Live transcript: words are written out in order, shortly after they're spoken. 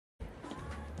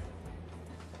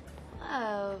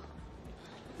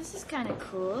this is kind of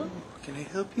cool. Can I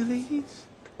help you, ladies?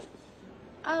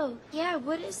 Oh, yeah,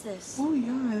 what is this? Oh,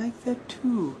 yeah, I like that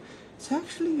too. It's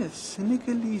actually a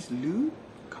Senegalese lute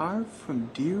carved from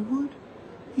deer wood,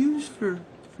 used for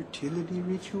fertility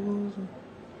rituals.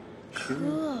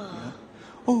 Cool. Yeah.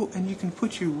 Oh, and you can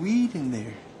put your weed in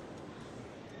there.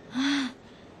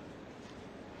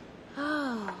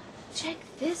 Oh, check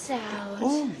this out.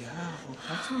 Oh, yeah,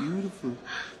 that's beautiful.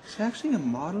 It's actually a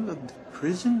model of the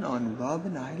prison on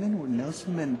Robben Island where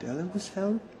Nelson Mandela was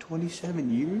held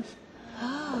 27 years.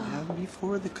 Oh. Yeah,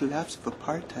 before the collapse of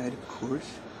apartheid, of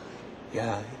course.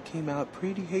 Yeah, he came out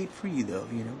pretty hate-free, though,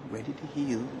 ready to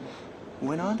heal.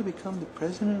 Went on to become the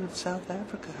president of South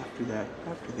Africa after that.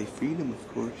 After they freed him, of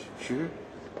course. Sure.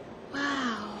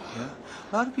 Wow. Yeah.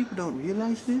 A lot of people don't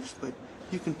realize this, but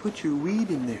you can put your weed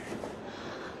in there.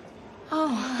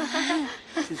 Oh.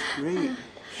 This is great.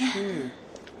 Sure.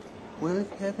 Well, if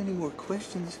you have any more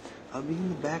questions, I'll be in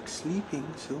the back sleeping,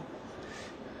 so...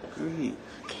 Great.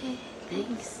 Okay,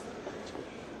 thanks.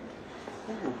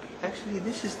 Oh, actually,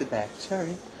 this is the back.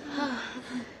 Sorry.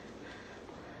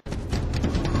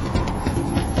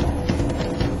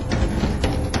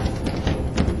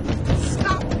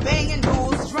 Stop banging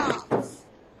those drums.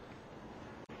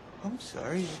 I'm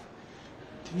sorry.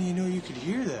 Didn't even know you could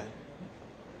hear that.